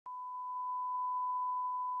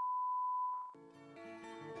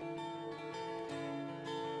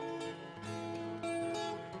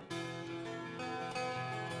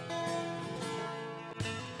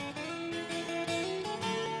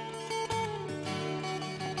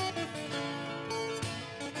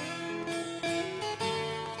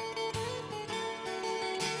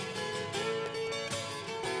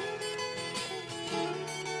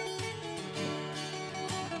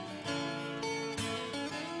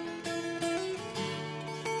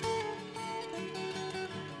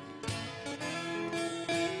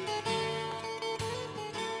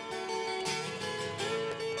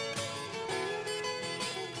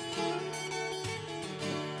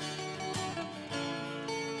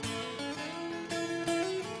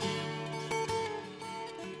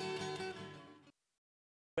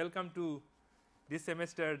Welcome to this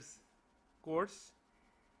semester's course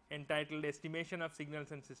entitled Estimation of Signals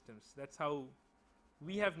and Systems. That is how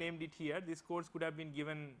we have named it here. This course could have been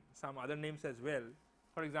given some other names as well.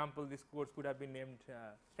 For example, this course could have been named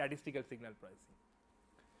Statistical Signal Processing.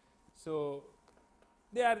 So,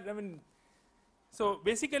 they are, so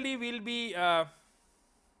basically we will be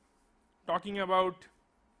talking about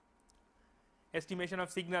estimation of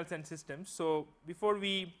signals and systems. So, before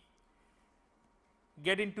we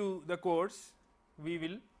get into the course, we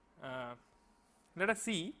will let us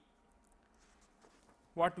see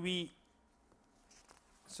what we.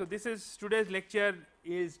 So, this is today's lecture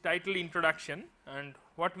is titled Introduction, and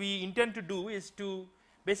what we intend to do is to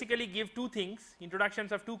basically give two things,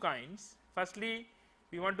 introductions of two kinds. Firstly,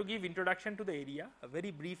 we want to give introduction to the area, a very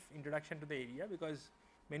brief introduction to the area, because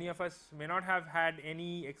many of us may not have had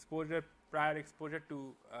any exposure, prior exposure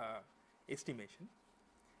to estimation.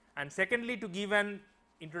 And secondly, to give an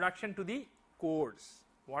introduction to the course.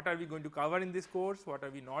 What are we going to cover in this course? What are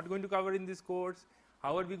we not going to cover in this course?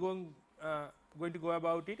 How are we going to go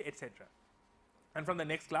about it, etc. And from the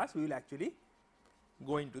next class, we will actually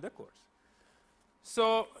go into the course.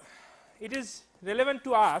 So, it is relevant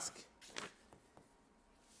to ask,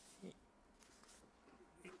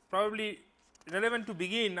 probably relevant to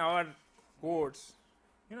begin our course.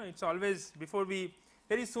 You know, it is always before we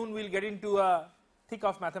very soon we will get into a thick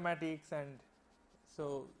of mathematics, and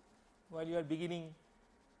so while you are beginning,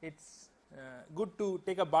 it is good to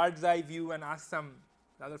take a bird's eye view and ask some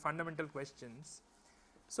rather fundamental questions.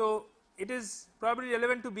 So, it is probably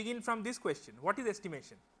relevant to begin from this question: what is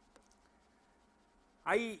estimation?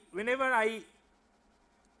 Whenever I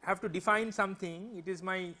have to define something, it is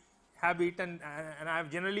my habit, and I have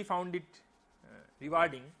generally found it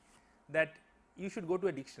rewarding, that you should go to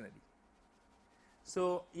a dictionary.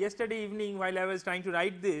 So, yesterday evening while I was trying to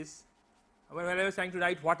write this, while I was trying to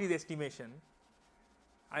write what is estimation,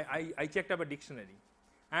 I checked up a dictionary,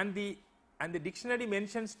 and the dictionary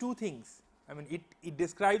mentions two things. I mean, it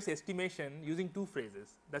describes estimation using two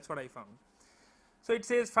phrases. That is what I found. So, it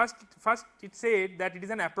says first it said that it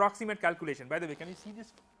is an approximate calculation. By the way, can you see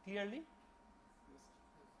this clearly?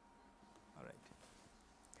 All right.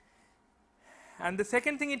 And the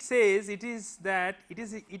second thing it says, it is that it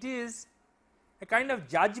is a kind of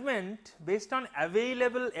judgment based on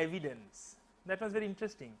available evidence. That was very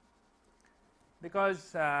interesting,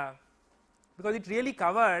 because it really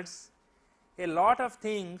covers a lot of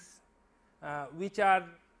things which are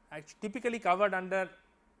typically covered under,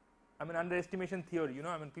 under estimation theory. You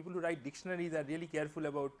know, people who write dictionaries are really careful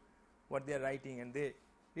about what they are writing, and they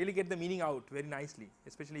really get the meaning out very nicely,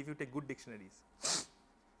 especially if you take good dictionaries.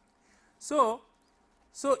 So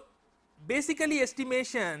basically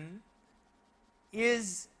estimation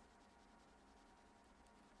is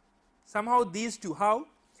somehow these two. How?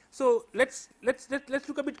 So, let's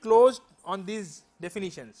look a bit close on these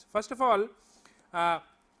definitions. First of all,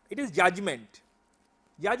 it is judgment.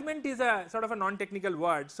 Judgment is a sort of a non-technical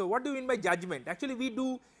word. So, what do we mean by judgment? Actually, we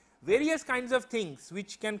do various kinds of things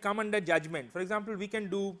which can come under judgment. For example, we can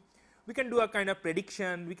do a kind of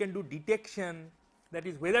prediction, we can do detection, that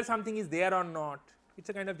is whether something is there or not, it is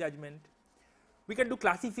a kind of judgment. We can do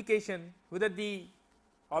classification, whether the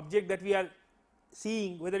object that we are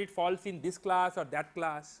seeing, whether it falls in this class or that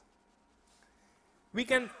class. We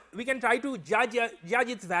can try to judge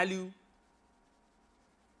its value,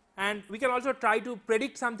 and we can also try to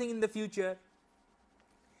predict something in the future,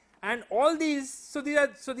 and all these. So these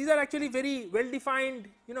are actually very well defined,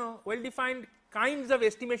 kinds of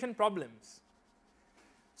estimation problems.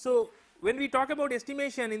 So when we talk about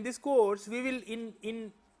estimation in this course, we will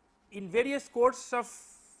in various courses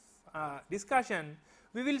of discussion,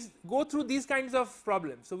 we will go through these kinds of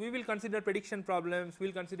problems. So we will consider prediction problems, we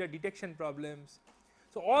will consider detection problems.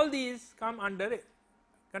 So all these come under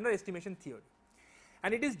estimation theory.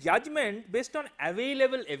 and it is judgment based on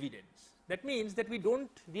available evidence. That means that we do not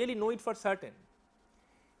really know it for certain.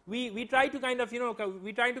 We try to kind of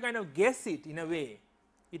we try to kind of guess it in a way.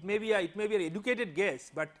 It may be an educated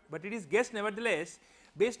guess, but it is guessed nevertheless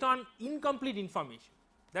based on incomplete information.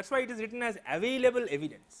 That is why it is written as available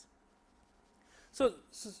evidence. So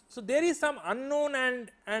there is some unknown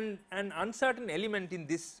and uncertain element in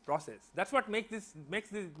this process. That is what makes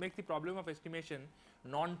the problem of estimation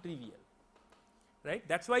non-trivial, right.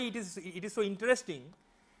 That is why it is so interesting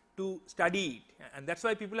to study it, and that is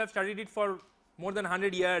why people have studied it for more than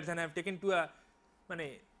 100 years and have taken to a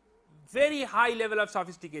very high level of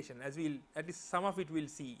sophistication, as we will, at least some of it we will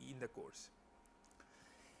see in the course.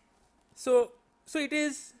 So it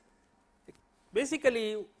is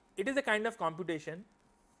basically, it is a kind of computation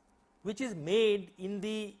which is made in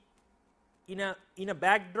a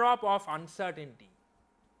backdrop of uncertainty.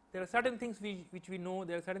 There are certain things which we know,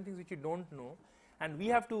 there are certain things which we do not know, and we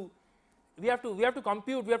have to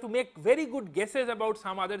compute, we have to make very good guesses about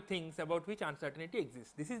some other things about which uncertainty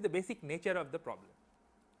exists. This is the basic nature of the problem,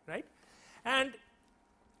 right. And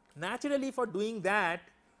naturally, for doing that,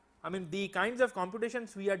 I mean, the kinds of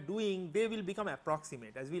computations we are doing, they will become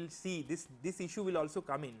approximate, as we will see. This issue will also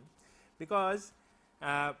come in, because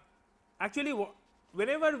actually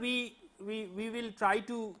whenever we will try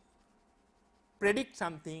to predict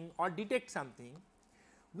something or detect something,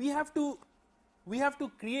 we have to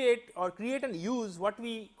create and use what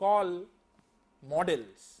we call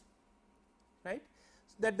models, right.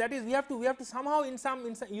 So that is, we have to somehow in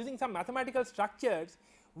using some mathematical structures,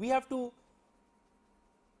 we have to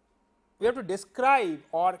describe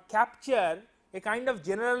or capture a kind of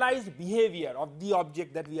generalized behavior of the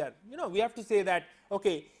object that we are, we have to say that,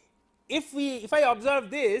 okay, if I observe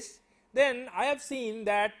this, then I have seen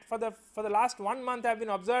that for the last 1 month I have been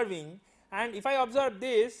observing, and if I observe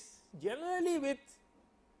this, generally with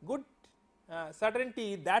good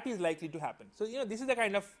certainty that is likely to happen. So this is the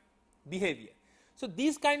kind of behavior. So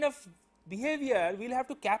this kind of behavior we will have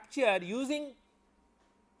to capture using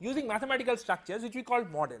mathematical structures which we call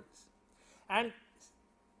models. And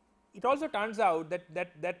it also turns out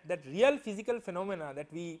that real physical phenomena,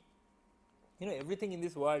 that we everything in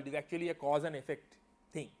this world is actually a cause and effect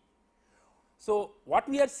thing. So what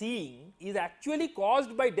we are seeing is actually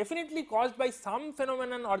definitely caused by some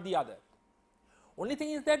phenomenon or the other. Only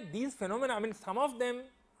thing is that these phenomena, I mean, some of them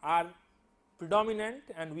are predominant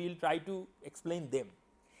and we will try to explain them.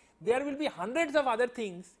 There will be hundreds of other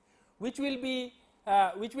things which will be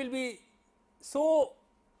so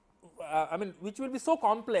which will be so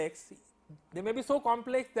complex, they may be so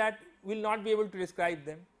complex that we will not be able to describe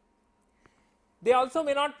them. They also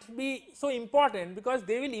may not be so important because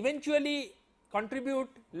they will eventually contribute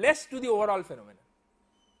less to the overall phenomenon,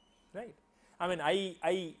 right. I mean,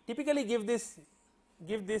 I typically give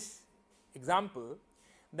this example,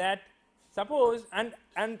 that suppose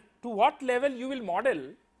and to what level you will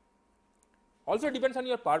model also depends on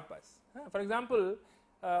your purpose. For example,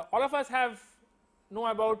 all of us know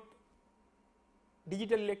about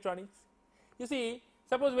digital electronics. You see,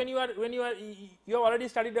 suppose when you have already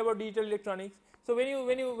studied about digital electronics. So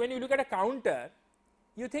when you look at a counter,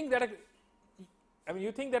 you think that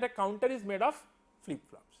a counter is made of flip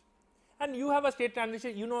flops, and you have a state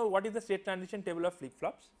transition. You know what is the state transition table of flip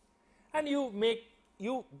flops, and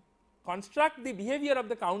you construct the behavior of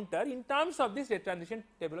the counter in terms of the state transition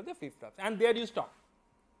table of the flip flops, and there you stop.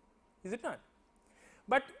 Is it not?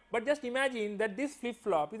 But just imagine that this flip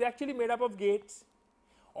flop is actually made up of gates.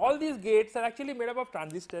 All these gates are actually made up of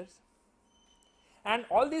transistors, and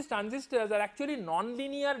all these transistors are actually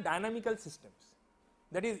nonlinear dynamical systems.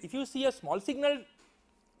 That is, if you see a small signal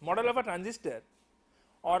model of a transistor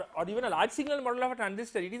or even a large signal model of a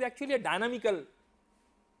transistor, it is actually a dynamical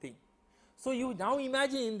thing. So you now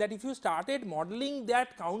imagine that if you started modeling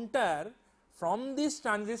that counter from this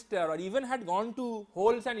transistor, or even had gone to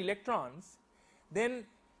holes and electrons, then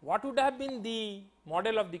what would have been the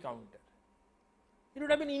model of the counter? It would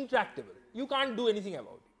have been intractable. You can't do anything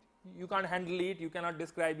about it. You can't handle it, you cannot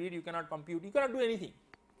describe it, you cannot compute, you cannot do anything.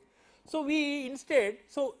 So we instead,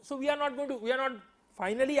 so we are not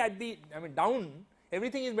finally at the, down,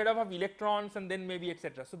 everything is made up of electrons and then maybe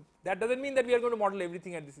etc. So that does not mean that we are going to model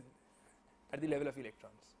everything at the level of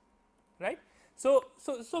electrons, right. So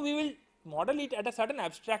we will model it at a certain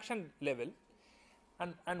abstraction level,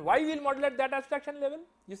 and why we will model at that abstraction level?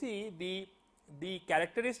 You see, the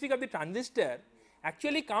characteristic of the transistor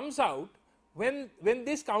actually comes out when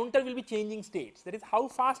this counter will be changing states, that is how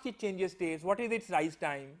fast it changes states, what is its rise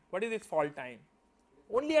time, what is its fall time.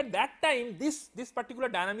 Only at that time this particular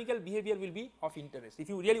dynamical behavior will be of interest, if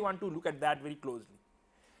you really want to look at that very closely.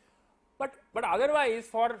 But otherwise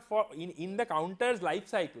for in the counter's life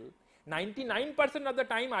cycle, 99% of the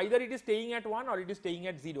time either it is staying at 1 or it is staying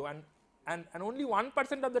at 0, and only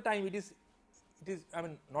 1% of the time it is I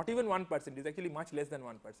mean not even 1%, it is actually much less than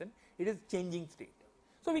 1%, it is changing state.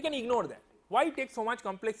 So we can ignore that. Why take so much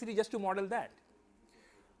complexity just to model that?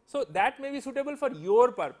 So that may be suitable for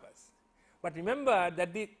your purpose, but remember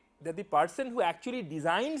that the person who actually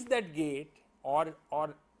designs that gate or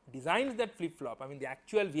designs that flip flop, I mean the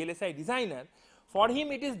actual VLSI designer, for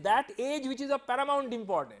him it is that age which is of paramount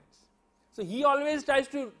importance. So he always tries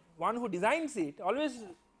to, one who designs it always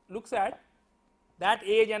looks at that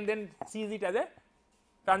age and then sees it as a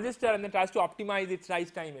transistor and then tries to optimize its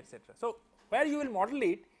rise time, etc. So where you will model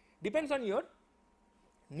it depends on your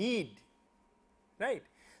need, right.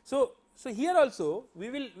 So here also we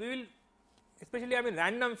will especially I mean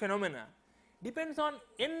random phenomena depends on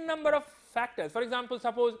n number of factors. For example,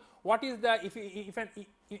 suppose what is the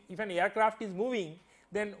if an aircraft is moving,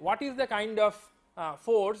 then what is the kind of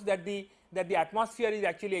force that the atmosphere is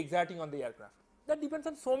actually exerting on the aircraft. That depends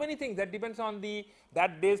on so many things. That depends on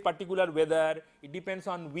that day's particular weather, it depends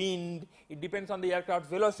on wind, it depends on the aircraft's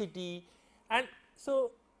velocity, and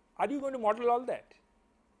so are you going to model all that?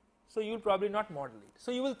 So you will probably not model it.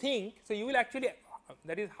 So you will think, so you will actually,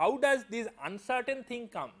 that is how does this uncertain thing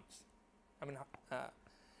comes? I mean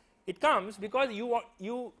it comes because you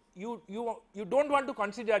don't want to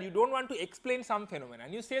consider, you don't want to explain some phenomena,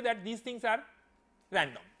 and you say that these things are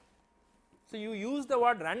random. So you use the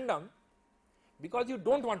word random because you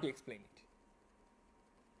don't want to explain it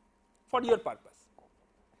for your purpose.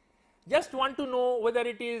 Just want to know whether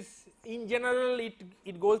it is in general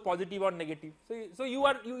it goes positive or negative. So you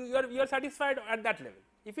are satisfied at that level.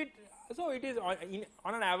 If it so it is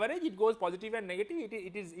on an average it goes positive and negative,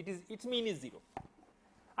 its mean is 0.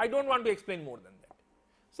 I don't want to explain more than that.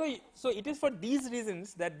 So it is for these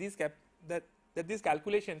reasons that these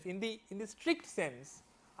calculations in the strict sense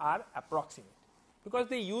are approximate, because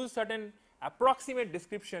they use certain approximate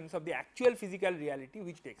descriptions of the actual physical reality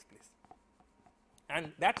which takes place,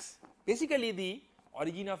 and that is basically the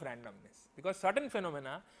origin of randomness, because certain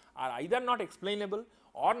phenomena are either not explainable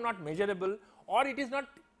or not measurable, or it is not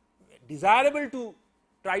desirable to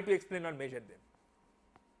try to explain or measure them,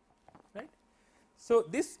 right. So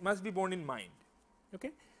this must be borne in mind, okay.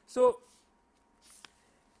 So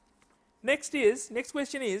next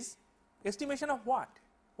question is estimation of what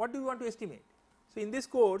do you want to estimate. So in this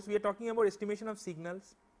course we are talking about estimation of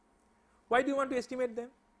signals. Why do you want to estimate them?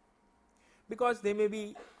 Because they may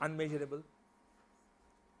be unmeasurable,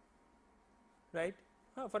 right.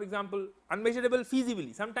 For example, unmeasurable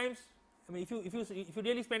feasibly. Sometimes I mean if you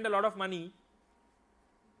really spend a lot of money,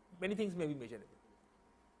 many things may be measurable,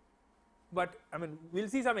 but I mean we will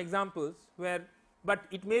see some examples where, but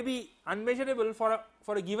it may be unmeasurable for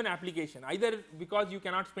a given application, either because you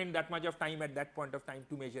cannot spend that much of time at that point of time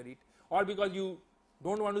to measure it, or because you do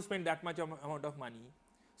not want to spend that much amount of money.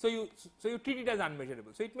 So you treat it as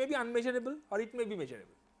unmeasurable. So it may be unmeasurable or it may be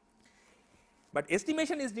measurable, but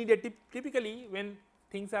estimation is needed typically when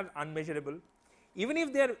things are unmeasurable. Even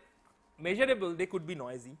if they are measurable, they could be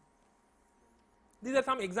noisy. These are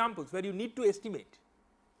some examples where you need to estimate.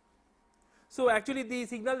 So actually the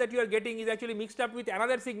signal that you are getting is actually mixed up with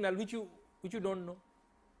another signal which you do not know,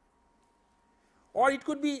 or it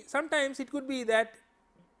could be, sometimes it could be that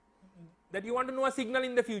you want to know a signal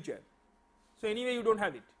in the future, so anyway you do not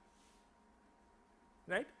have it,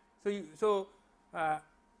 right. So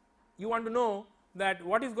you want to know that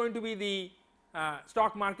what is going to be the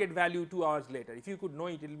stock market value 2 hours later. If you could know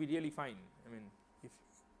it will be really fine. I mean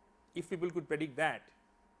if people could predict that,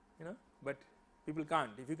 but people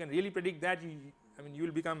can't. If you can really predict that, I mean you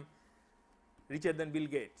will become richer than Bill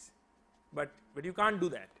Gates, but you can't do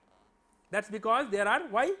that. That is because there are,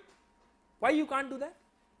 why you can't do that?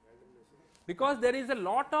 Because there is a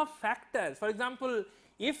lot of factors. For example,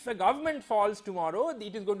 if a government falls tomorrow,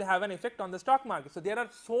 it is going to have an effect on the stock market. So there are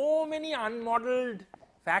so many unmodeled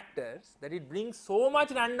factors that it brings so much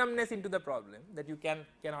randomness into the problem that you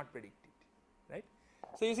cannot predict it, right.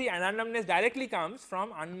 So you see, randomness directly comes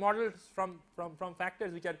from unmodeled, from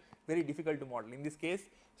factors which are very difficult to model. In this case,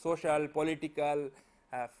 social, political,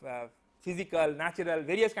 physical, natural,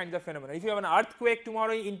 various kinds of phenomena. If you have an earthquake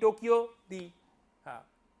tomorrow in Tokyo, the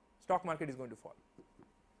stock market is going to fall,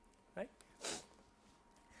 right.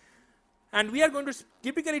 And we are going to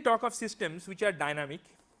typically talk of systems which are dynamic,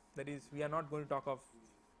 that is we are not going to talk of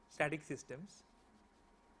static systems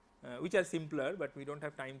which are simpler, but we do not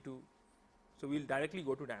have time to. So we will directly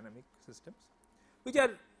go to dynamic systems which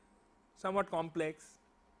are somewhat complex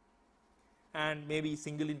and maybe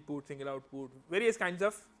single input, single output, various kinds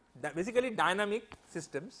of basically dynamic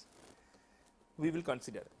systems we will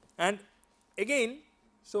consider. And again,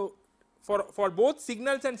 so for both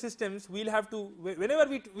signals and systems, we will have to,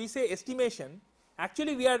 whenever we say estimation,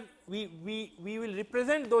 actually we will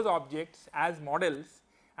represent those objects as models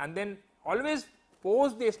and then always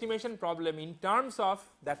pose the estimation problem in terms of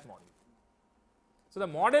that model. So the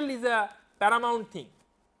model is a paramount thing,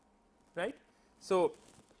 right. So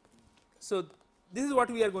this is what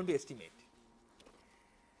we are going to estimate.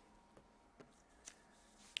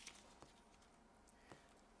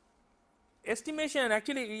 Estimation,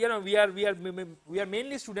 actually, you know, we are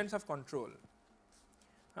mainly students of control.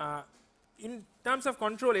 In terms of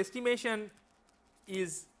control, estimation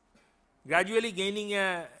is gradually gaining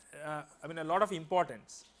a lot of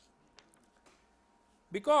importance,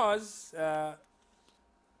 because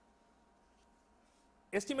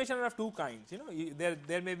estimation are of two kinds. You know,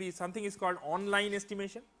 there may be something is called online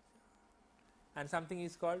estimation and something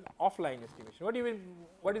is called offline estimation. What do you mean?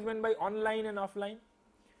 What is meant by online and offline?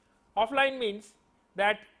 Offline means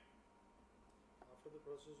that after the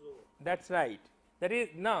process is over. That's right. That is,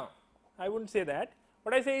 no, I wouldn't say that.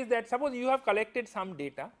 What I say is that suppose you have collected some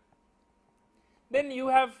data, then you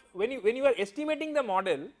have, when you are estimating the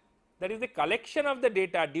model, that is the collection of the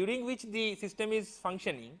data during which the system is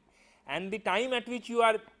functioning and the time at which you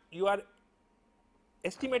are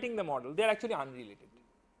estimating the model, they are actually unrelated.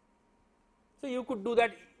 So you could do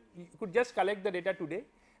that, you could just collect the data today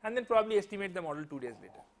and then probably estimate the model 2 days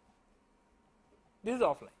later. This is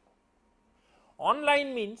offline.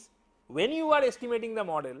 Online means when you are estimating the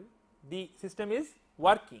model, the system is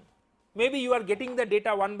working. Maybe you are getting the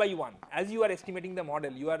data one by one as you are estimating the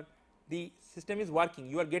model. The system is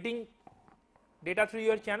working. You are getting data through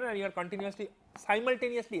your channel and you are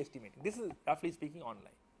simultaneously estimating. This is roughly speaking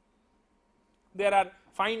online. There are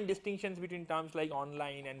fine distinctions between terms like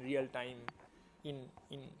online and real time in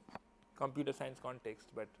computer science context,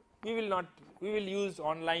 but we will use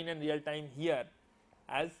online and real time here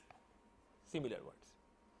as similar words.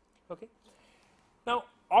 Okay. Now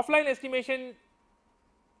offline estimation,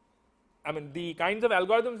 the kinds of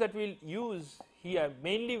algorithms that we will use here,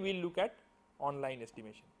 mainly we will look at online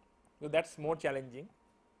estimation. So that is more challenging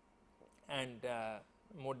and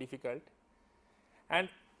more difficult. And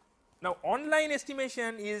now online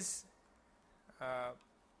estimation is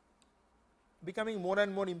becoming more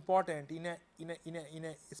and more important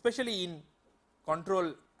especially in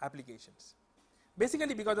control applications.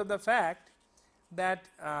 Basically because of the fact that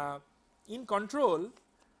in control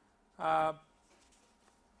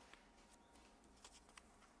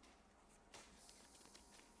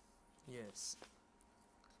yes,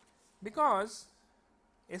 because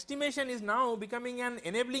estimation is now becoming an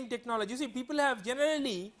enabling technology. You see, people have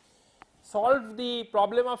generally solved the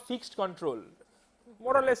problem of fixed control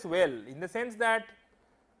more or less well, in the sense that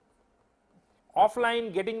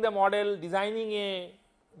offline getting the model, designing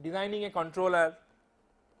a controller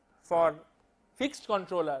for fixed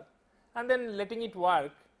controller and then letting it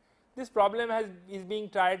work. This problem is being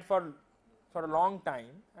tried for a long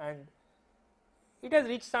time and it has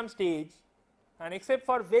reached some stage, and except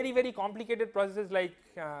for very very complicated processes like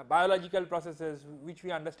biological processes which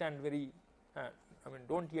we understand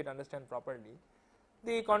don't yet understand properly,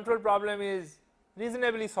 the control problem is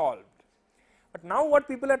reasonably solved. But now what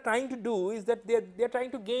people are trying to do is that they are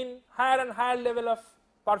trying to gain higher and higher level of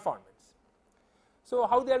performance. So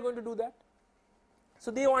how they are going to do that?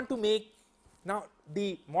 So they want to make, now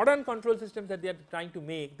the modern control systems that they are trying to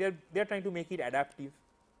make, they are trying to make it adaptive.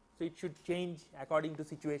 So it should change according to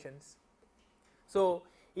situations. So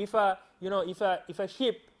if a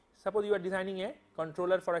ship, suppose you are designing a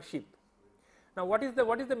controller for a ship. Now what is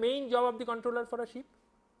the main job of the controller for a ship?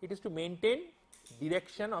 It is to maintain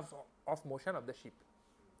direction of motion of the ship,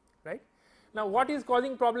 right. Now what is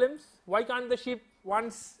causing problems? Why can't the ship,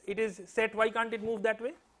 once it is set, why can't it move that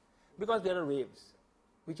way? Because there are waves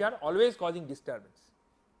which are always causing disturbance.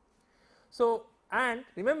 So, and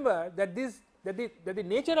remember that the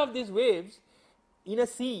nature of these waves in a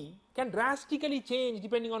sea can drastically change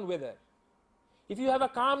depending on weather. If you have a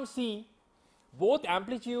calm sea, both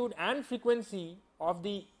amplitude and frequency of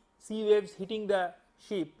the sea waves hitting the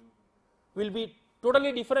ship will be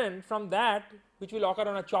totally different from that which will occur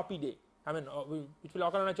on a choppy day, which will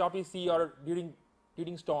occur on a choppy sea or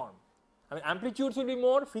during storm. Amplitudes will be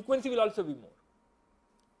more, frequency will also be more.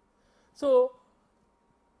 So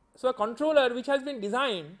a controller which has been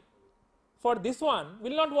designed for this one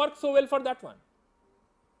will not work so well for that one,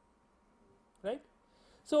 right.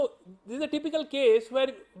 So this is a typical case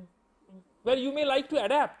where you may like to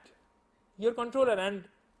adapt your controller, and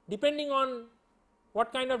depending on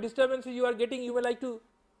what kind of disturbances you are getting, you may like to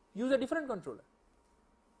use a different controller.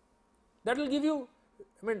 That will give you,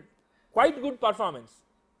 quite good performance,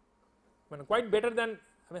 quite better than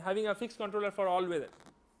having a fixed controller for all weather,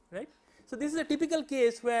 right. So, this is a typical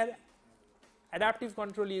case where adaptive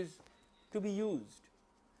control is to be used.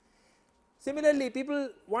 Similarly, people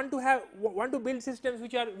want to build systems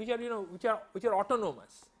which are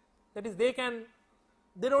autonomous, that is they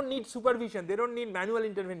don't need supervision, they don't need manual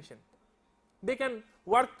intervention, they can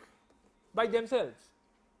work by themselves,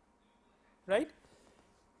 right.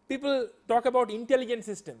 People talk about intelligent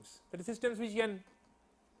systems, that is systems which can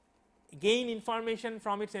gain information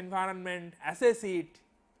from its environment, assess it,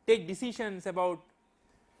 take decisions about,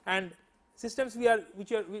 and systems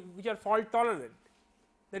which are fault tolerant,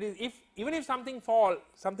 that is even if something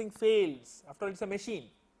fails, after all it is a machine,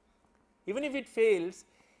 even if it fails,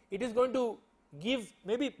 it is going to give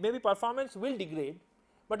maybe performance will degrade,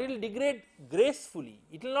 but it will degrade gracefully,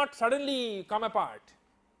 it will not suddenly come apart,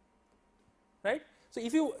 right.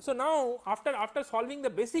 So now after solving the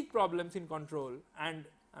basic problems in control and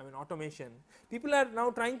automation, people are now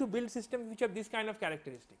trying to build systems which have this kind of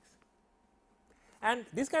characteristics, and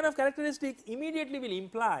this kind of characteristic immediately will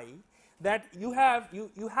imply that you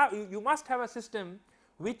must have a system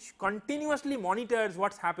which continuously monitors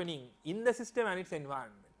what is happening in the system and its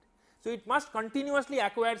environment. So it must continuously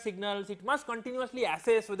acquire signals, it must continuously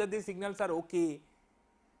assess whether these signals are okay,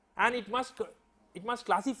 and it must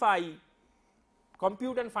classify,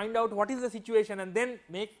 compute and find out what is the situation, and then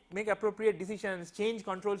make appropriate decisions, change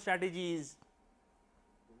control strategies.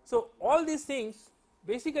 So all these things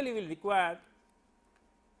basically will require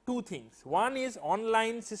two things. One is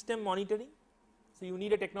online system monitoring, so you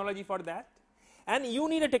need a technology for that, and you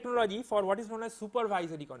need a technology for what is known as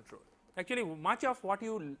supervisory control. Actually much of what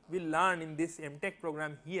you will learn in this MTech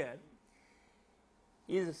program here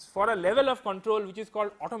is for a level of control which is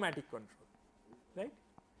called automatic control, right.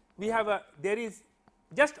 We have there is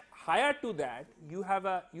just higher to that you have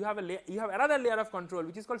another layer of control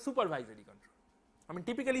which is called supervisory control.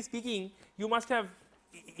 Typically speaking, you must have,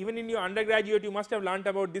 even in your undergraduate you must have learnt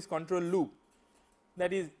about this control loop,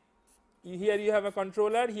 that is here you have a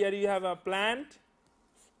controller, here you have a plant,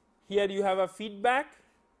 here you have a feedback.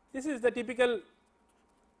 This is the typical,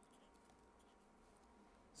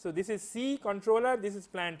 so this is C controller, this is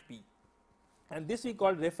plant P, and this we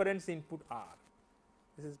call reference input R.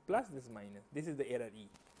 This is plus, this is minus, this is the error E.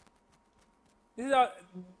 This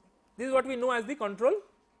is what we know as the control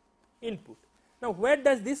input. Now where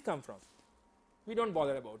does this come from? We do not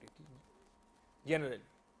bother about it generally,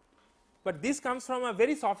 but this comes from a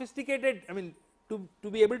very sophisticated, to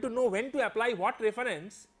be able to know when to apply what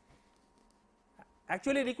reference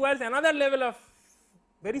actually requires another level of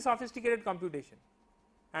very sophisticated computation,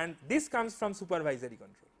 and this comes from supervisory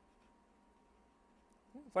control.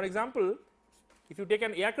 For example, if you take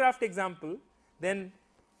an aircraft example, then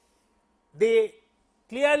they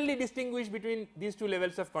clearly distinguish between these two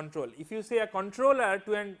levels of control. If you say a controller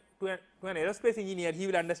to an aerospace engineer, he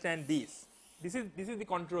will understand this. This is the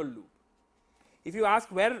control loop. If you ask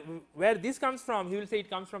where this comes from, he will say it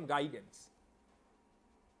comes from guidance.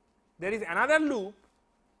 There is another loop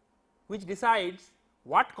which decides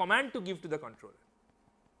what command to give to the controller,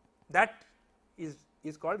 that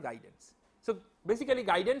is called guidance. So basically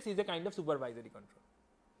guidance is a kind of supervisory control.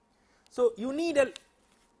 So you need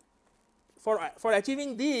for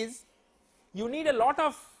achieving these, you need a lot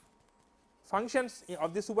of functions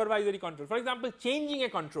of the supervisory control. For example, changing a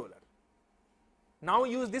controller, now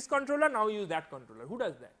use this controller, now use that controller. Who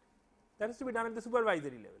does that? That has to be done at the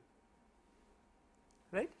supervisory level,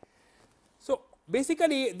 right. So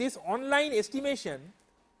basically this online estimation,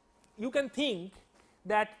 you can think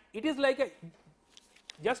that it is like a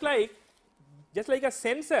just like a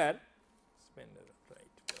sensor,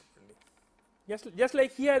 just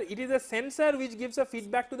like here it is a sensor which gives a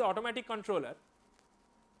feedback to the automatic controller.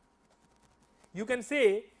 You can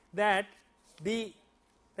say that the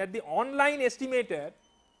online estimator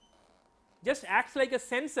just acts like a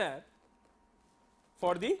sensor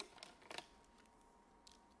for the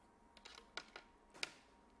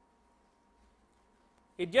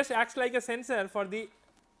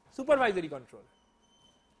supervisory control.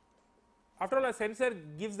 After all, a sensor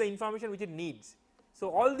gives the information which it needs. So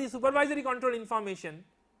all the supervisory control information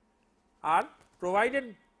are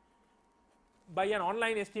provided by an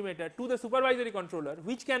online estimator to the supervisory controller,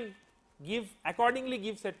 which can accordingly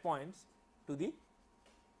give set points to the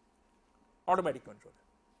automatic controller,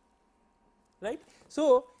 right.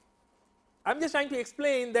 So I am just trying to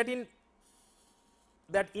explain that in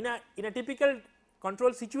a typical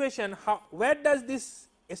control situation, where does this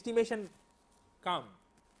estimation come?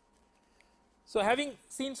 So having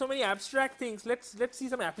seen so many abstract things, let's see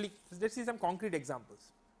some concrete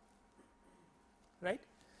examples, right.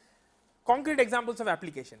 concrete examples of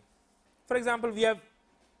application. For example, we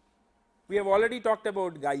have already talked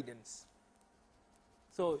about guidance.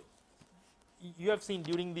 So you have seen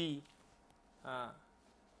during the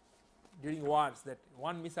during wars that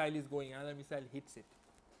one missile is going, another missile hits it.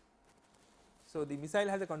 So the missile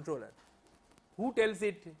has a controller. Who tells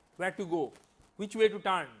it where to go, which way to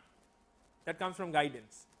turn? That comes from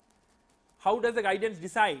guidance. How does the guidance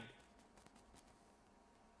decide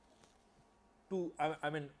to, I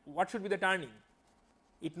mean, what should be the turning?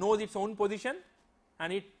 It knows its own position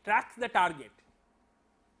and it tracks the target.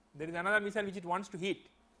 There is another missile which it wants to hit,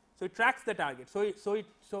 so it tracks the target.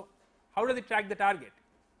 So how does it track the target?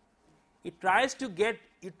 It tries to get,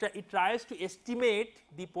 it tries to estimate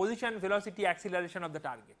the position, velocity, acceleration of the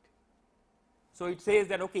target. So it says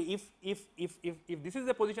that, okay, if this is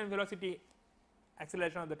the position, velocity,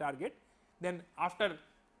 acceleration of the target, then after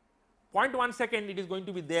 0.1 second it is going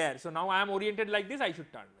to be there. So now I am oriented like this, I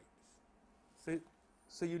should turn like this.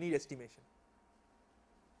 So you need estimation,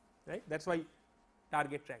 right? That is why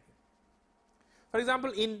target tracking. For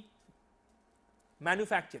example, in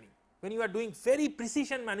manufacturing, when you are doing very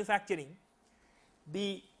precision manufacturing,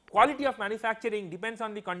 the quality of manufacturing depends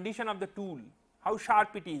on the condition of the tool, how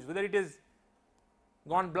sharp it is, whether it is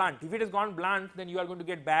gone blunt. If it is gone blunt, then you are going to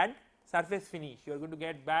get bad surface finish, you are going to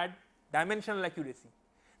get bad dimensional accuracy.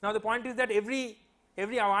 Now the point is that every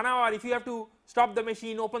 1 hour, if you have to stop the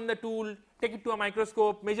machine, open the tool, take it to a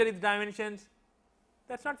microscope, measure its dimensions,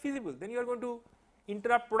 that is not feasible. Then you are going to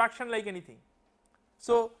interrupt production like anything.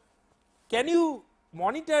 So can you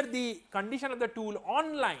monitor the condition of the tool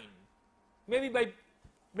online, maybe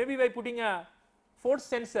by putting a force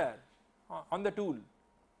sensor on the tool,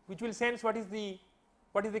 which will sense what is the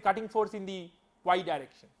cutting force in the y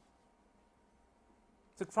direction.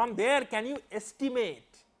 So from there, can you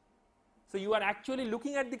estimate? So you are actually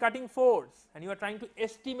looking at the cutting force and you are trying to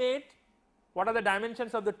estimate what are the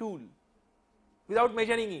dimensions of the tool without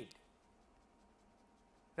measuring it,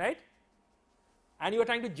 right? And you are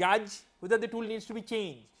trying to judge whether the tool needs to be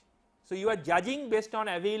changed. So you are judging based on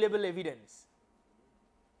available evidence,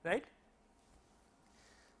 right?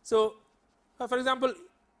 So for example,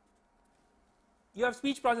 you have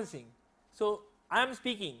speech processing. So I am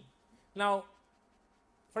speaking now.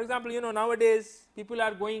 For example, nowadays people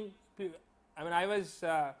are going, I mean, I was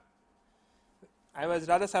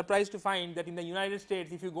rather surprised to find that in the United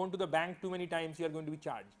States, if you go to the bank too many times, you are going to be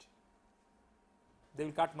charged. They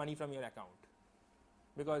will cut money from your account,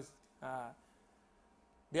 because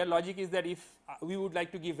their logic is that if we would like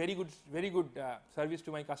to give very good service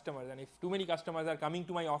to my customers, and if too many customers are coming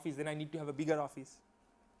to my office, then I need to have a bigger office,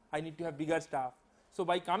 I need to have bigger staff. So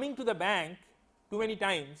by coming to the bank too many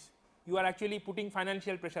times, you are actually putting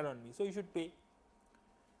financial pressure on me, so you should pay.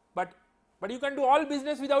 But you can do all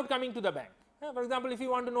business without coming to the bank. For example, if you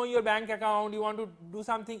want to know your bank account, you want to do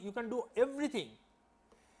something, you can do everything,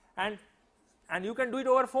 and you can do it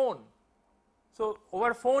over phone. So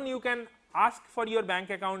over phone you can ask for your bank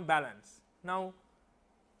account balance. Now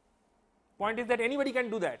point is that anybody can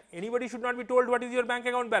do that, anybody should not be told what is your bank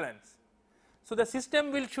account balance. So the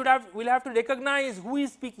system will have to recognize who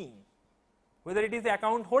is speaking, whether it is the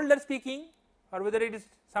account holder speaking or whether it is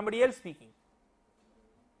somebody else speaking.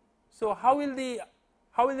 So how will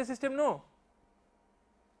the system know?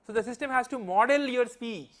 So the system has to model your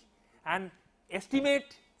speech and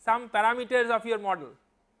estimate some parameters of your model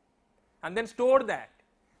and then store that.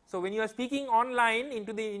 So when you are speaking online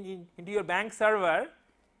into your bank server,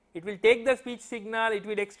 it will take the speech signal, it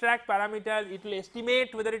will extract parameters, it will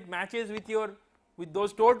estimate whether it matches with those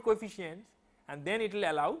stored coefficients, and then it will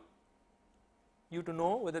allow you to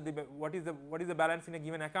know whether what is the balance in a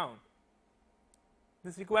given account.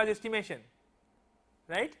 This requires estimation,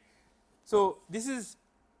 right? So this is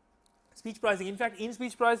speech processing. In fact, in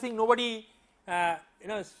speech processing, nobody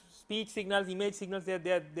speech signals, image signals, they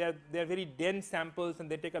are very dense samples and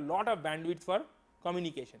they take a lot of bandwidth for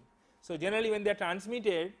communication. So generally when they are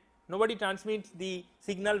transmitted, nobody transmits the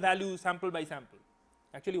signal value sample by sample.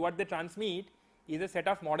 Actually what they transmit is a set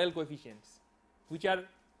of model coefficients, which are,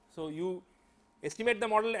 so you estimate the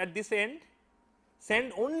model at this end,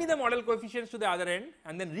 send only the model coefficients to the other end,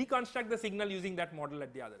 and then reconstruct the signal using that model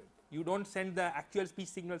at the other end. You do not send the actual speech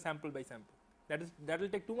signal sample by sample. That will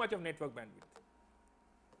take too much of network bandwidth,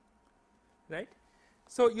 right?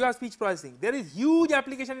 So you have speech processing. There is huge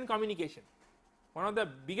application in communication. One of the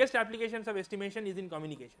biggest applications of estimation is in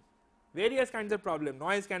communication. Various kinds of problem,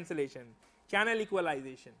 noise cancellation, channel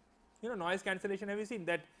equalization. Noise cancellation, have you seen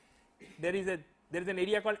that there is an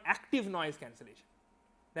area called active noise cancellation.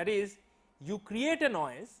 That is, you create a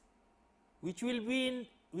noise which will be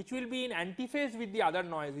in antiphase with the other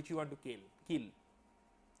noise which you want to kill.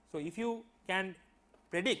 So, if you can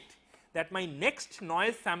predict that my next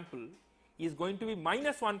noise sample is going to be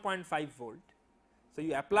minus 1.5 volt. So,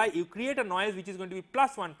 you create a noise which is going to be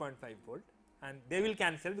plus 1.5 volt and they will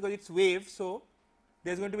cancel because it is wave. So,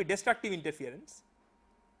 there is going to be destructive interference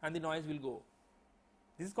and the noise will go.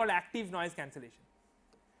 This is called active noise cancellation.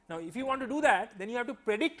 Now, if you want to do that, then you have to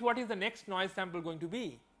predict what is the next noise sample going to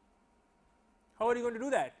be. How are you going to do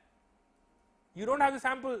that? You do not have the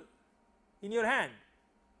sample in your hand.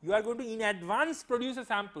 You are going to in advance produce a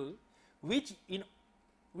sample which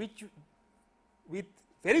with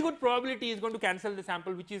very good probability is going to cancel the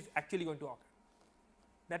sample which is actually going to occur.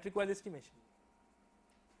 That requires estimation,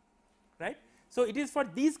 right. So, it is for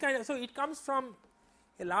these kind of, so it comes from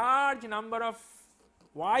a large number of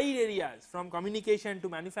wide areas, from communication to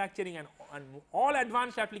manufacturing, and all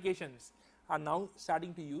advanced applications are now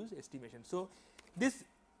starting to use estimation. So, this,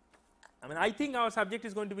 I mean, I think our subject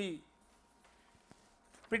is going to be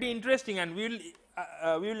pretty interesting, and we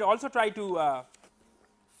will also try to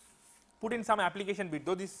put in some application bit,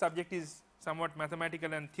 though this subject is somewhat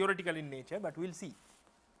mathematical and theoretical in nature, but we will see,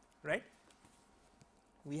 right.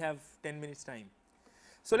 We have 10 minutes time.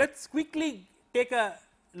 So, let us quickly take a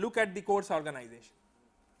look at the course organization,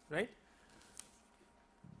 right.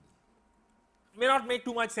 May not make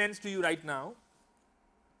too much sense to you right now.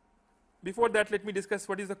 Before that, let me discuss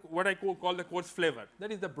what I call the course flavor,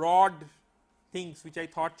 that is the broad things which I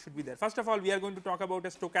thought should be there. First of all, we are going to talk about a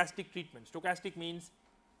stochastic treatment. Stochastic means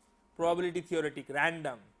probability theoretic,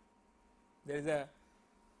 random. There is a,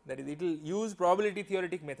 that is, it will use probability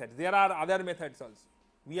theoretic methods. There are other methods also.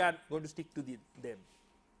 We are going to stick to them.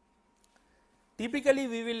 Typically,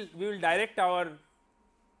 we will direct our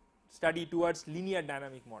study towards linear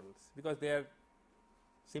dynamic models because they are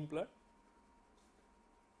simpler.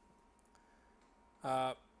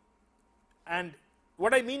 And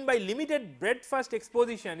what I mean by limited breadth first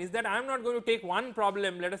exposition is that I am not going to take one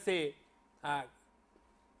problem, let us say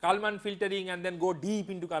Kalman filtering, and then go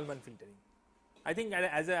deep into Kalman filtering. I think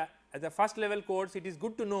as a first level course, it is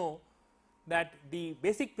good to know that the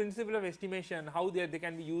basic principle of estimation, how they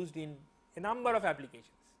can be used in a number of applications,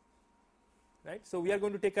 right. So, we are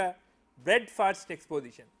going to take a breadth first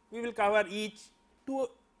exposition. We will cover each to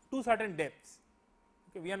certain depths.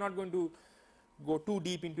 Okay. We are not going to go too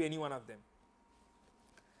deep into any one of them,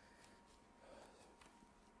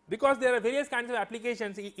 because there are various kinds of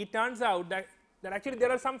applications. It turns out that actually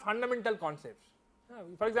there are some fundamental concepts.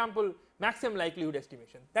 For example, maximum likelihood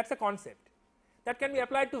estimation, that is a concept that can be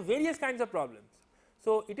applied to various kinds of problems.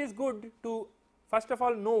 So, it is good to first of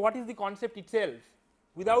all know what is the concept itself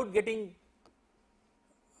without getting,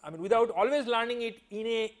 I mean, without always learning it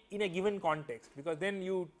in a given context, because then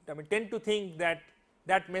you, I mean, tend to think that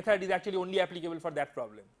method is actually only applicable for that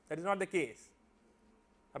problem. That is not the case.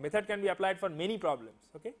 A method can be applied for many problems.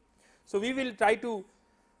 Okay. So, we will try to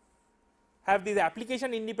have these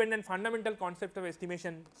application independent fundamental concept of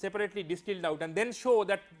estimation separately distilled out, and then show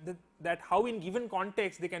that how in given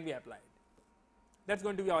context they can be applied. That is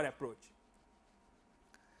going to be our approach.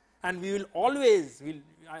 And we will always,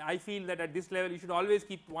 I feel that at this level you should always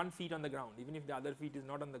keep one feet on the ground, even if the other feet is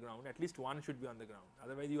not on the ground, at least one should be on the ground,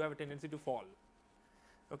 otherwise you have a tendency to fall.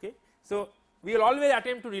 Okay. So, we will always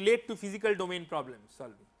attempt to relate to physical domain problems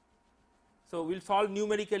solving. So, we will solve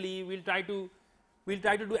numerically, we will try to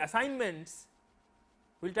do assignments,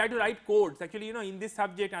 we will try to write codes. Actually, in this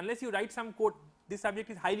subject, unless you write some code, this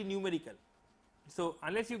subject is highly numerical. So,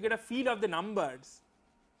 unless you get a feel of the numbers,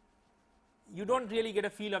 you do not really get a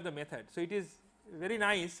feel of the method. So, it is very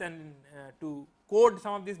nice and to code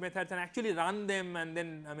some of these methods and actually run them, and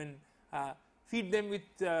then feed them with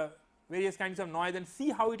various kinds of noise and see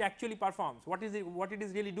how it actually performs, what it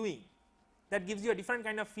is really doing. That gives you a different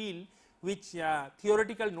kind of feel which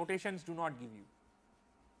theoretical notations do not give you.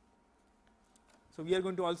 So, we are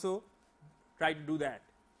going to also try to do that.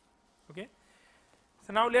 Okay.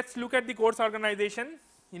 So, now let us look at the course organization.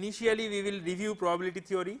 Initially, we will review probability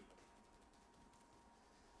theory,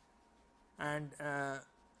 and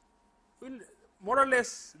we will more or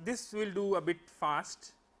less, this we will do a bit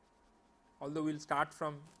fast, although we will start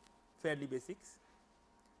from fairly basics.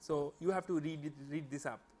 So, you have to read this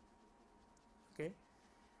up. Okay.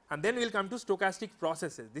 And then we will come to stochastic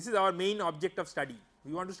processes. This is our main object of study.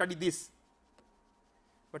 We want to study this,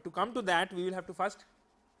 but to come to that we will have to first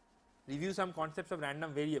review some concepts of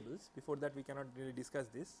random variables. Before that we cannot really discuss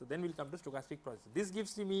this. So, then we will come to stochastic processes. This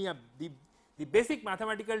gives me the basic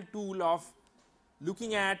mathematical tool of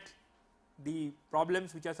looking at the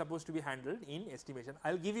problems which are supposed to be handled in estimation.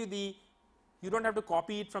 I will give you you do not have to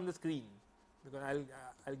copy it from the screen, because I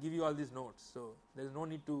will give you all these notes. So, there is no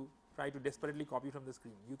need to try to desperately copy from the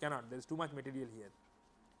screen, you cannot, there is too much material here.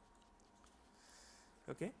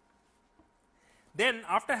 Okay. Then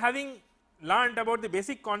after having learned about the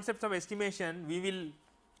basic concepts of estimation, we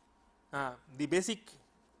will the basic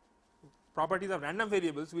properties of random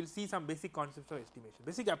variables, we will see some basic concepts of estimation,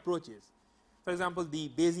 basic approaches. For example, the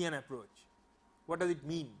Bayesian approach, what does it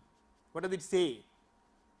mean, what does it say,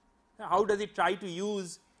 how does it try to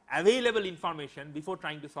use available information before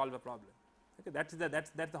trying to solve a problem. Okay, that's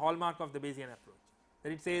the hallmark of the Bayesian approach,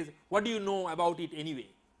 that it says what do you know about it anyway.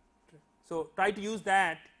 So try to use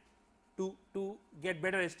that to get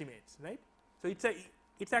better estimates, right. So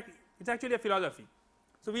it's actually a philosophy.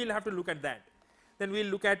 So we will have to look at that. Then we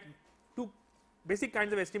will look at two basic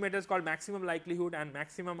kinds of estimators called maximum likelihood and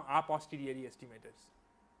maximum a posteriori estimators.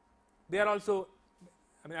 They are also,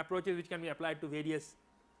 I mean, approaches which can be applied to various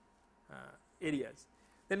areas.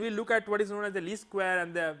 Then we will look at what is known as the least square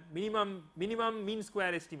and the minimum mean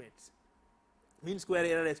square estimates, mean square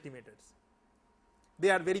error estimators.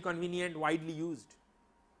 They are very convenient, widely used.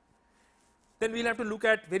 Then we will have to look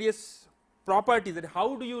at various properties, that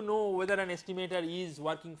how do you know whether an estimator is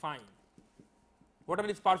working fine, what are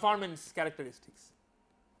its performance characteristics.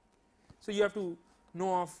 So you have to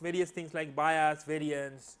know of various things like bias,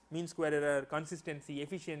 variance, mean square error, consistency,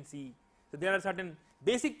 efficiency. So there are certain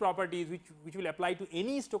basic properties which will apply to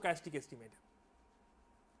any stochastic estimator.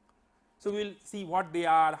 So we will see what they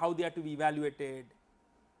are, how they are to be evaluated,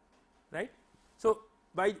 right. So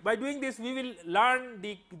by doing this, we will learn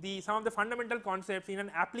the some of the fundamental concepts in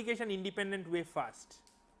an application independent way first.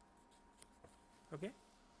 Okay.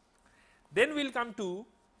 Then we will come to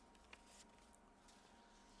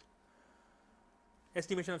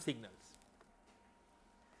estimation of signals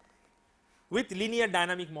with linear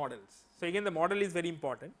dynamic models. So again, the model is very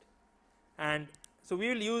important, and so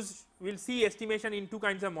we will see estimation in two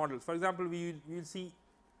kinds of models. For example, we will see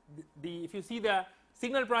if you see the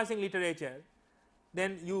signal processing literature,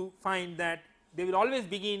 then you find that they will always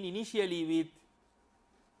begin initially with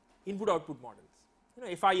input output models, you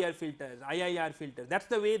know, FIR filters, IIR filters. That is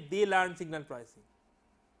the way they learn signal processing,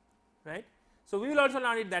 right. So we will also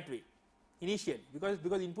learn it that way initially,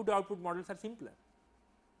 because input output models are simpler.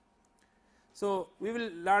 So we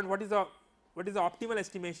will learn what is the optimal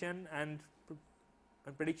estimation and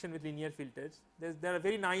prediction with linear filters. There are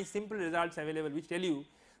very nice simple results available which tell you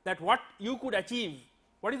that what you could achieve,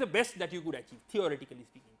 what is the best that you could achieve theoretically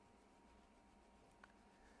speaking.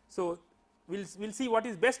 So we will see what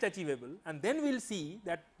is best achievable, and then we will see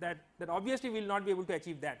that obviously we will not be able to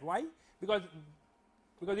achieve that. Why? Because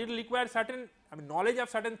it will require certain, I mean, knowledge of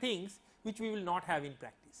certain things which we will not have in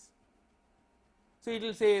practice. So it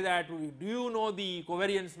will say that, do you know the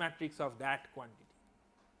covariance matrix of that quantity?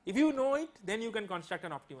 If you know it, then you can construct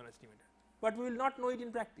an optimal estimator, but we will not know it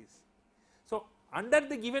in practice. So under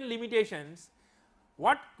the given limitations,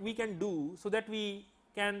 what we can do so that we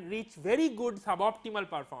can reach very good suboptimal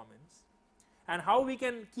performance, and how we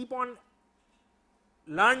can keep on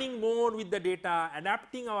learning more with the data,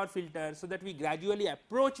 adapting our filters so that we gradually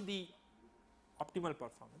approach the optimal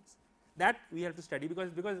performance, that we have to study, because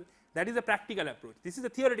that is a practical approach. This is a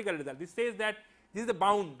theoretical result. This says that this is the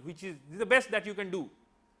bound, this is the best that you can do,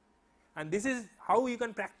 and this is how you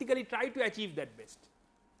can practically try to achieve that best,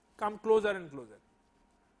 come closer and closer.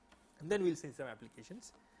 And then we will see some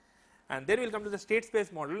applications, and then we will come to the state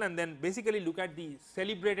space model, and then basically look at the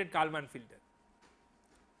celebrated Kalman filter.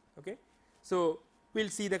 Okay. So we will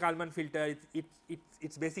see the Kalman filter,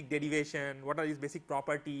 its basic derivation, what are its basic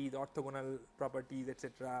properties, orthogonal properties,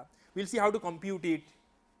 etc. We will see how to compute it,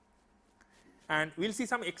 and we will see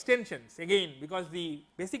some extensions again, because the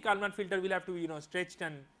basic Kalman filter will have to be, you know, stretched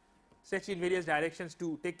in various directions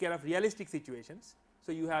to take care of realistic situations.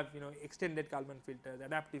 So you have, you know, extended Kalman filters,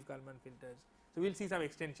 adaptive Kalman filters. So we will see some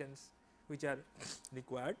extensions which are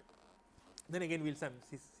required. Then again we will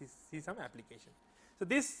see some application. So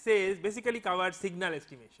this says basically covers signal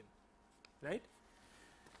estimation, right?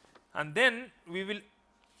 And then we will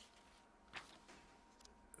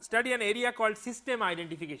study an area called system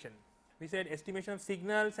identification. We said estimation of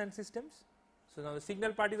signals and systems. So now the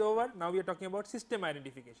signal part is over. Now we are talking about system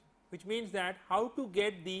identification, which means that how to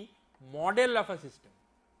get the model of a system.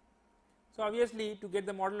 So obviously to get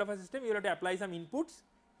the model of a system, you have to apply some inputs,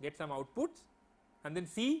 get some outputs, and then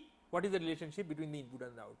see what is the relationship between the input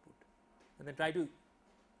and the output, and then try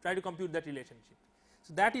to compute that relationship.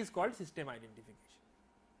 So that is called system identification.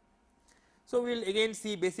 So we will again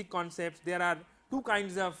see basic concepts. There are two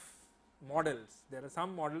kinds of models. There are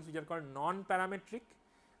some models which are called non-parametric,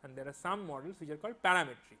 and there are some models which are called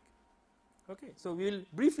parametric. Okay. So we will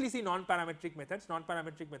briefly see non-parametric methods.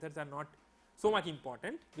 Non-parametric methods are not so much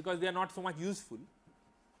important because they are not so much useful.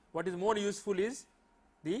 What is more useful is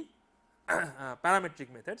the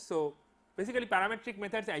parametric methods. So basically parametric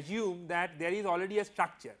methods assume that there is already a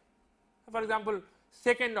structure. For example,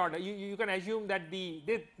 second order, you can assume that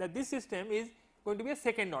this system is going to be a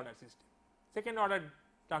second order system, second order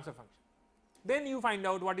transfer function. Then you find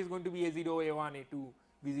out what is going to be A0, A1, A2,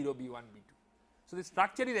 B0, B1, B2. So the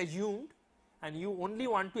structure is assumed and you only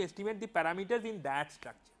want to estimate the parameters in that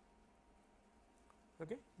structure.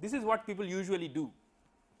 Okay. This is what people usually do.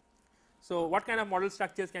 So what kind of model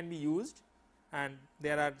structures can be used, and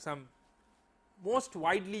there are some most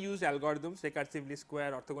widely used algorithms: recursive least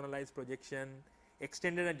square, orthogonalized projection,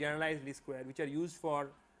 extended and generalized least square, which are used for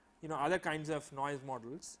other kinds of noise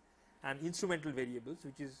models, and instrumental variables,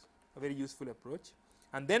 which is a very useful approach.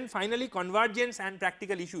 And then finally convergence and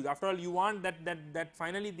practical issues. After all, you want that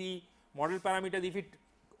finally the model parameters, if it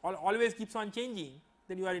always keeps on changing,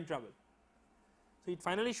 then you are in trouble. So it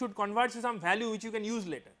finally should converge to some value which you can use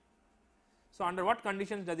later. So under what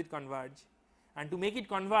conditions does it converge, and to make it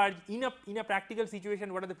converge in a practical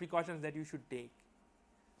situation, what are the precautions that you should take?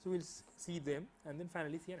 So we will see them and then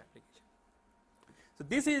finally see an application. So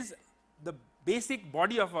this is the basic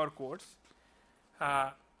body of our course.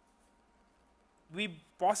 We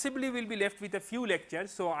possibly will be left with a few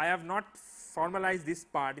lectures, so I have not formalized this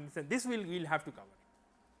part in the sense this we will have to cover.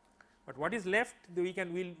 But what is left, we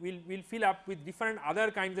will fill up with different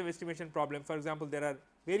other kinds of estimation problems. For example, there are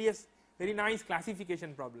various very nice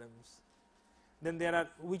classification problems. Then there are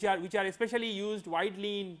which are especially used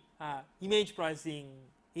widely in image processing,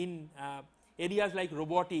 in areas like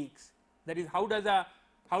robotics. That is, how does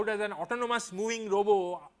an autonomous moving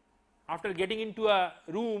robo, after getting into a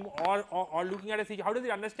room or looking at a situation, how does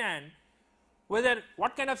it understand whether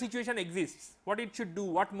what kind of situation exists, what it should do,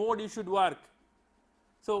 what mode it should work.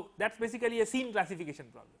 So that is basically a scene classification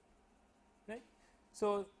problem, right.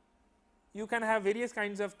 So you can have various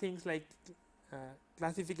kinds of things like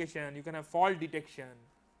classification, you can have fault detection,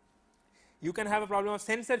 you can have a problem of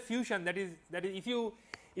sensor fusion. That is if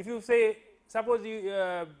you say, suppose you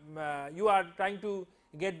are trying to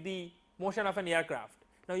get the motion of an aircraft.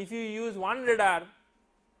 Now if you use one radar,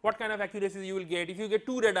 what kind of accuracy you will get? If you get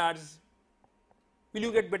two radars, will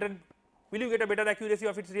you get a better accuracy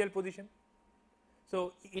of its real position?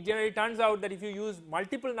 So it generally turns out that if you use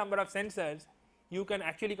multiple number of sensors, you can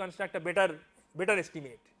actually construct a better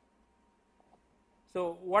estimate.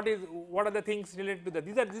 So what are the things related to that?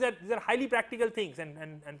 These are highly practical things,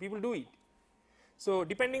 and people do it. So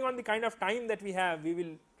depending on the kind of time that we have, we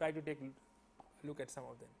will try to take a look at some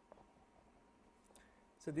of them.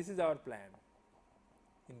 So this is our plan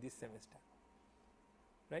in this semester,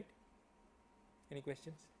 right? Any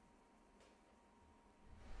questions?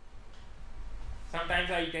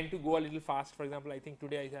 Sometimes I tend to go a little fast. For example, I think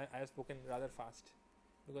today I have spoken rather fast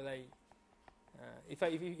because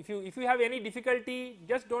if you have any difficulty,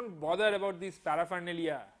 just don't bother about this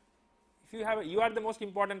paraphernalia. If you are the most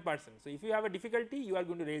important person. So if you have a difficulty, you are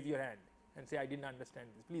going to raise your hand and say, I didn't understand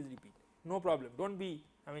this, please repeat. No problem, don't be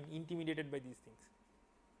intimidated by these things.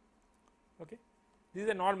 Okay, this is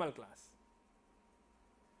a normal class.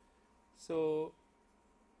 So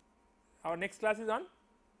our next class is on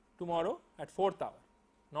tomorrow at 4th hour,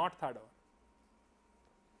 not 3rd hour.